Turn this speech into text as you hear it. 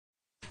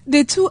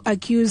The two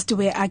accused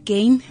were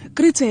again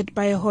greeted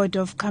by a horde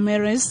of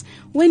cameras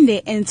when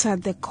they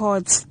entered the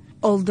court.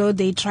 Although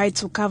they tried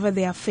to cover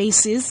their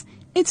faces,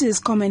 it is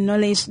common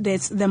knowledge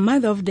that the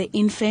mother of the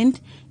infant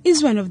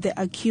is one of the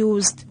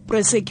accused.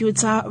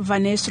 Prosecutor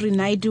Vaneshri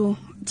Naidu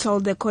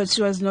told the court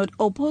she was not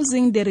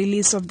opposing the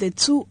release of the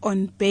two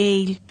on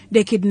bail.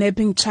 The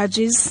kidnapping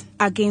charges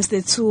against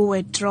the two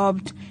were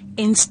dropped.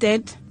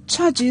 Instead,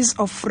 charges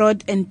of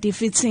fraud and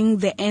defeating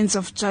the ends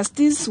of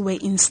justice were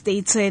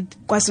instated.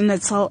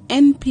 KwaZulu-Natal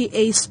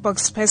NPA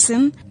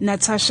spokesperson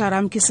Natasha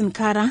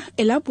Ramkisinkara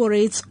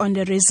elaborates on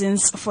the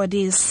reasons for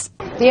this.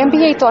 The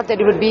NPA thought that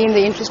it would be in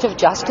the interest of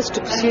justice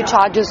to pursue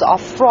charges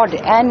of fraud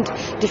and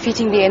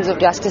defeating the ends of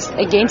justice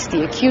against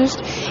the accused,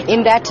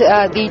 in that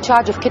the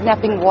charge of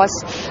kidnapping was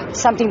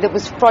something that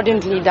was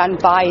fraudulently done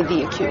by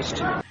the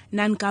accused.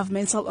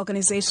 Non-governmental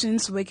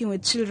organizations working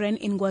with children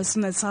in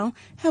KwaZulu-Natal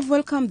have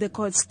welcomed the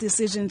court's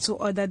decision to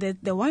order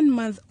that the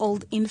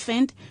 1-month-old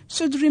infant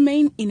should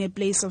remain in a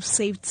place of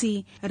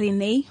safety.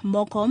 Renee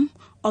Mokom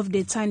of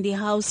the Tandy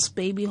House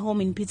Baby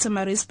Home in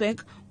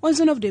Pietermaritzburg was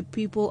one of the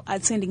people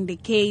attending the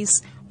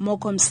case.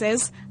 Mokom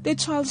says the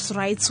child's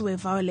rights were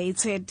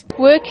violated.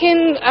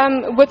 Working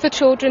with the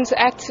Children's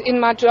Act in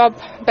my job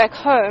back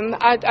home,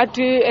 I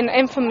do and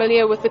am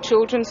familiar with the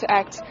Children's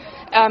Act.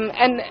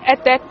 And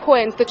at that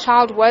point, the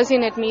child was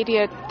in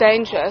immediate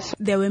danger.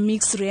 There were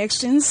mixed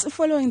reactions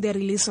following the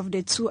release of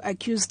the two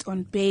accused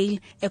on bail.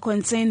 A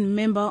concerned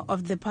member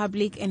of the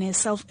public and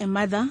herself a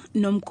mother,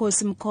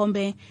 Nomkosi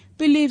Mkombe,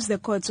 believes the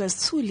court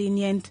was too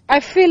lenient. I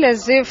feel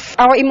as if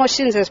our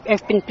emotions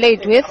have been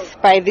played with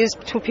by these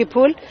two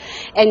people,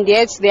 and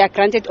yet they are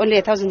granted only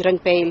 1,000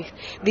 rand bail.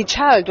 The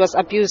child was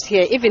abused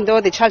here, even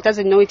though the child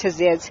doesn't know it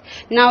as yet.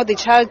 Now the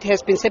child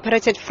has been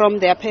separated from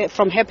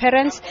her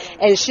parents,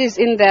 and she's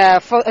in the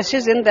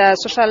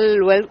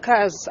social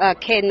worker's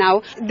care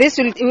now. This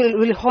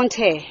will haunt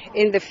her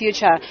in the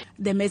future.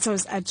 The matter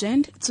was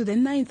adjourned to the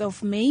 9th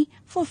of May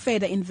for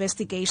further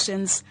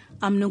investigations.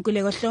 I'm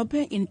Nonkululeko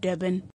Hlophe in Durban.